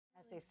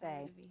they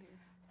say.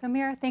 So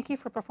Mira, thank you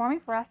for performing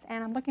for us,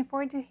 and I'm looking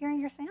forward to hearing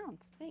your sound.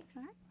 Thanks.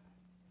 All right.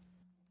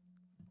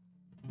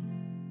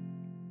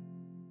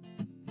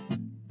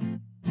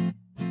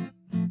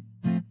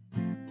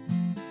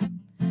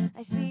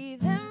 I see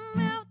them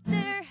out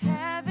there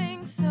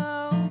having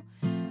so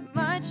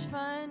much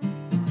fun.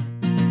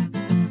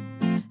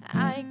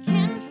 I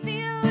can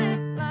feel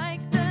it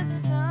like the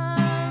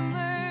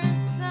summer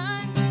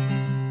sun.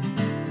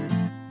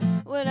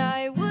 What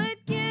I would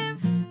give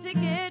to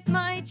get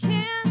my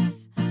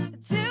chance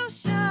to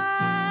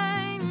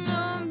shine.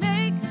 Oh,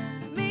 make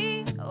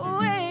me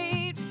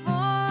wait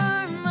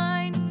for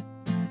mine.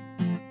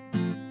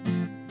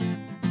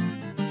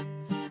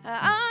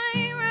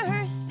 I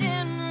rehearsed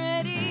and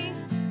ready.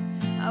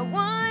 I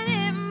want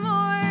it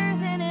more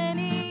than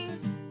any.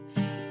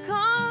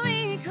 Call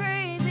me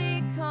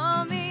crazy,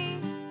 call me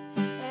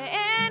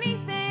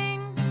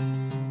anything.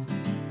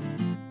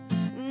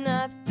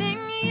 Nothing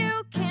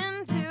you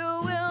can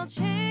do will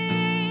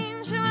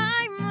change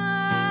my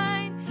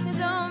mind.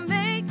 Don't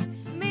make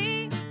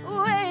me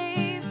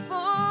wait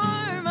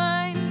for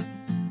mine.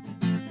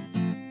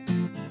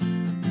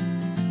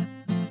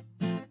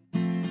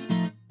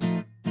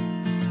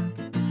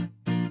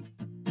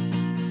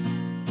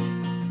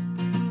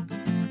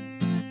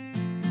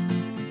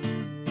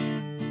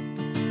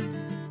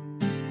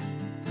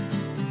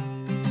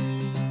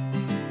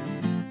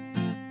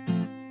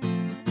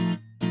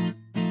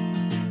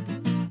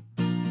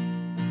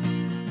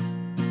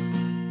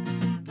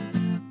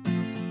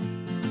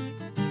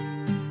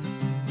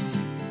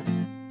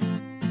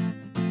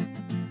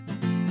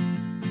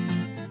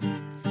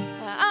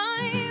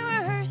 I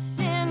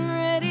rehearsed and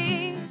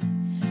ready.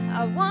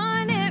 I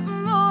want it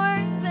more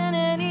than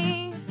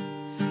any.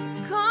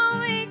 Call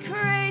me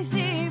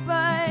crazy, but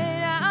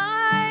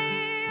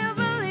I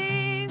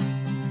believe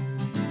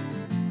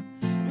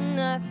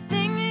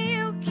nothing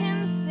you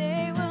can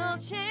say will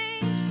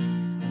change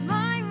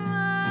my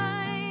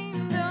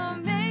mind.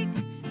 Don't make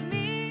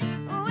me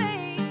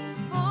wait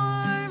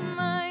for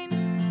mine.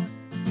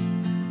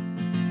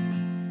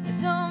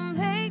 Don't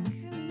make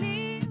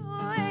me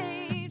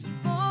wait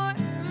for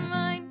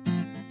mine.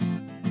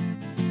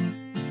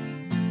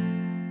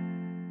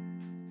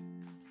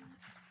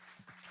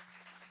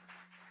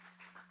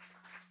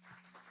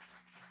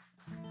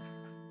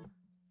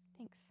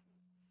 Thanks.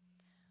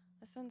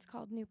 This one's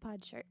called New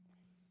Plaid Shirt.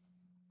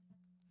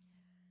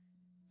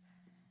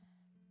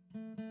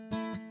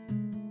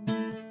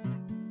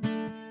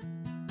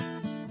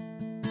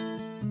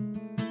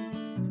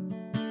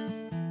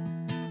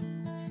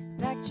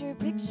 Packed your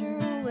picture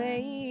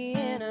away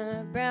in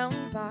a brown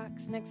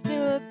box next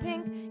to a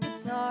pink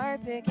guitar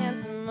pick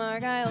and some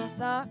Argyle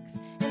socks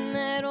and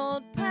that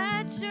old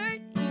plaid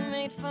shirt you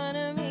made fun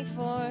of me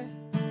for.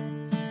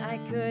 I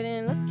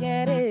couldn't look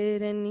at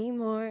it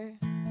anymore.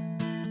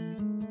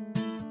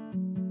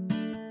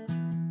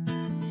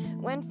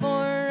 Went for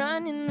a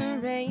run in the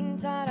rain,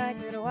 thought I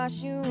could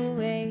wash you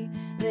away.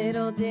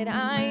 Little did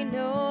I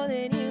know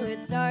that you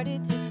had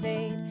started to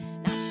fade.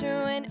 Not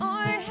sure when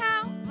or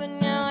how, but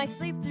now I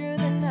sleep through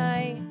the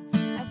night.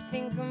 I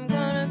think I'm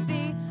gonna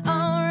be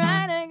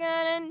alright. I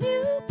got a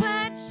new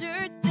plaid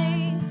shirt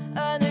the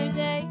other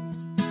day.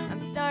 I'm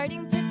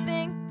starting to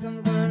think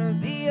I'm gonna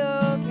be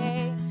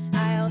okay.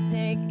 I'll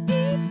take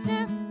each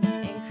step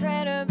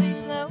incredibly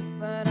slow,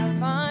 but I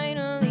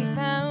finally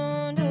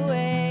found a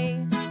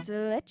way to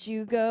let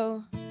you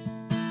go.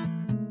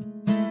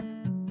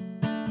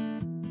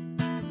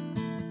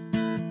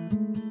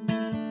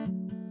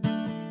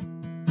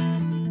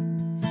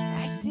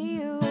 I see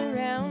you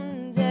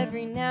around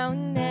every now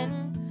and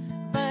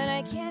then, but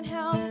I can't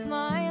help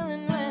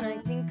smiling when I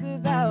think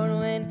about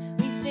when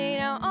we stayed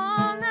out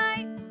all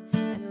night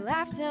and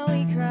laughed till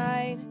we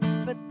cried.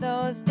 But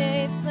those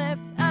days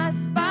slipped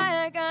us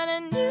by. I got a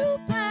new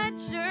plaid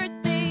shirt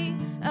the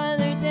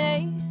other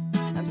day.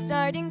 I'm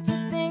starting to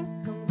think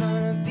I'm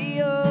gonna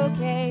be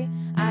okay.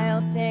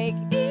 I'll take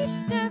each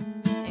step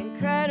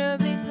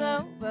incredibly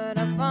slow, but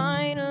I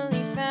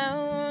finally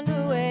found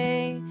a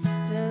way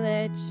to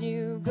let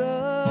you go.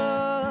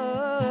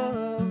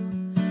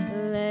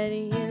 Let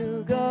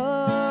you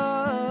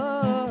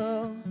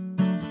go.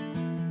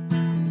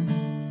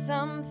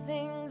 Some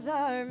things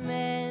are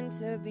meant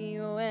to be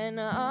when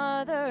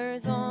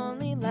others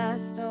only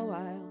last a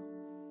while.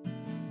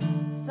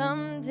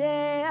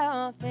 Someday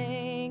I'll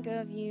think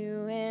of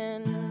you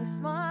and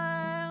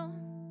smile.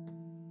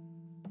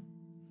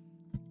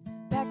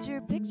 Packed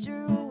your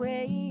picture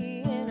away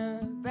in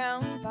a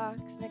brown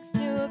box next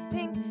to a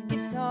pink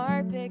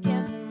guitar pick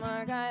and some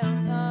Argyle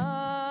socks.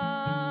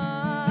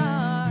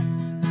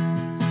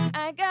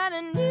 I got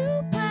a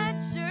new plaid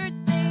shirt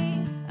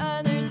the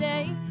other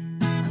day.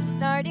 I'm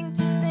starting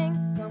to think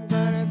I'm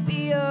gonna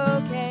be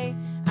okay.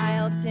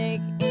 I'll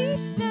take each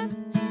step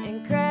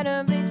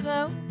incredibly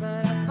slow,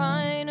 but I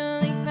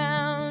finally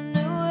found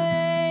a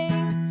way.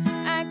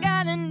 I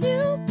got a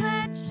new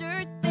plaid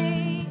shirt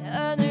the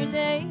other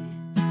day.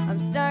 I'm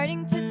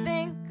starting to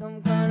think I'm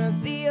gonna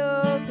be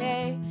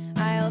okay.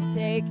 I'll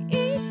take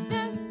each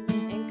step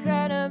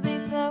incredibly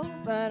slow,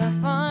 but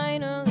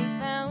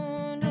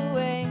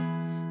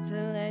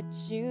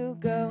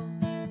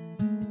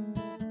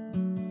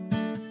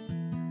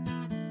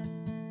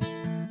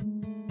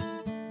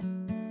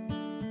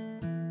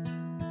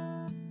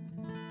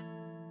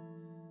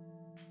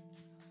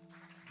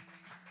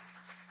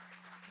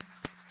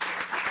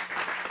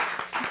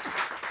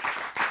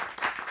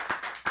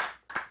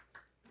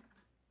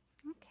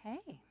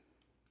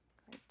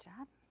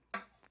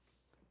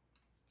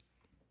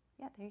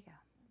There you go.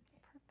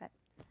 Perfect.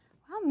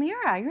 Wow,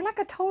 Mira, you're like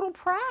a total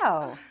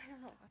pro.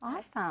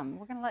 Awesome.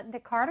 We're going to let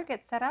Dick Carter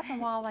get set up,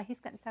 and while he's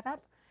getting set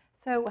up,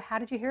 so how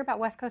did you hear about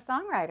West Coast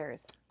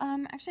Songwriters?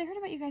 Actually, I heard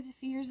about you guys a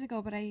few years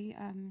ago, but I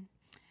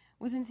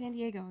was in San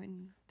Diego,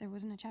 and there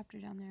wasn't a chapter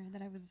down there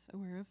that I was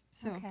aware of.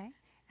 So. Okay.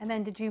 And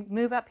then did you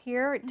move up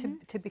here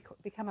to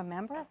become a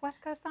member of West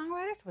Coast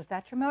Songwriters? Was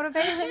that your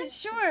motivation?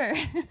 Sure.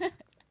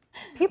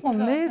 People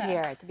move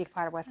here to be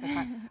part of West Coast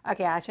Songwriters.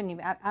 Okay, I shouldn't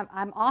even.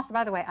 I'm also,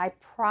 by the way, I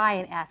pry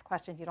and ask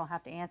questions you don't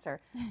have to answer.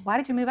 Why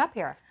did you move up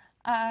here?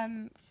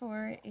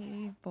 For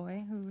a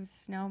boy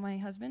who's now my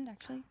husband,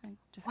 actually. I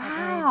just got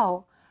married.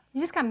 Wow.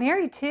 You just got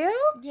married too?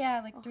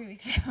 Yeah, like 3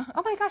 weeks ago.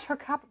 Oh my gosh, her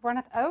cup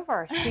runneth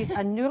over. She's a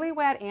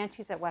newlywed and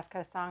she's at West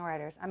Coast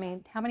Songwriters. I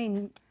mean, how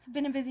many? It's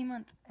been a busy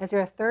month. Is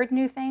there a third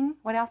new thing?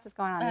 What else is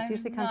going on? It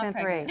usually comes in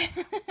pregnant.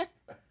 3.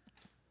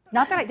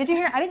 Not that did you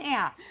hear? I didn't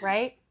ask,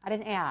 right? I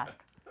didn't ask.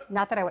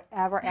 Not that I would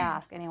ever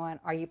ask anyone,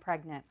 are you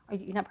pregnant?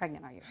 You're not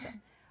pregnant, are you? So,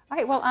 all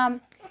right, well,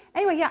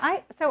 anyway, yeah,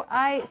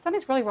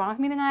 something's really wrong with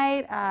me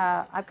tonight.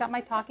 I've got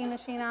my talking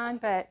machine on,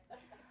 but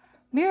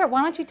Mira,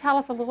 why don't you tell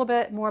us a little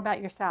bit more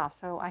about yourself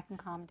so I can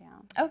calm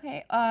down?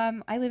 Okay,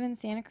 I live in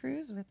Santa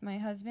Cruz with my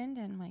husband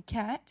and my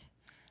cat.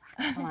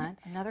 Excellent.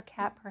 Another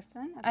cat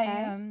person.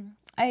 Okay.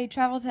 I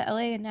travel to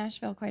LA and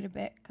Nashville quite a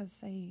bit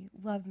because I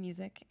love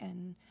music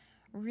and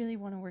really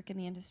want to work in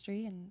the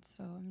industry, and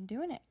so I'm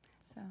doing it.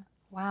 So.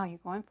 Wow, you're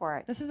going for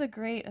it. This is a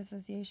great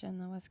association,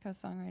 the West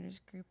Coast Songwriters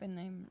Group, and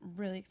I'm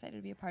really excited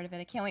to be a part of it.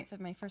 I can't wait for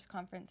my first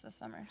conference this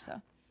summer. So.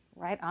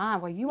 Right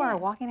on. Well, you are a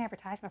walking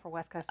advertisement for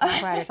West Coast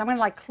Songwriters. I'm going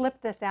to clip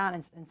this out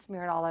and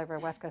smear it all over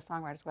West Coast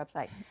Songwriters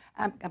website.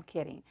 I'm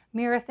kidding.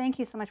 Mira, thank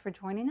you so much for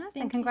joining us,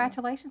 and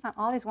congratulations on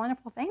all these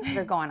wonderful things that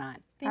are going on.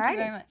 Thank you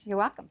very much. You're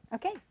welcome.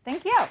 Okay,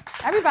 thank you.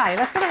 Everybody,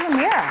 let's give it to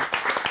Mira.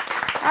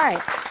 All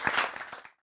right.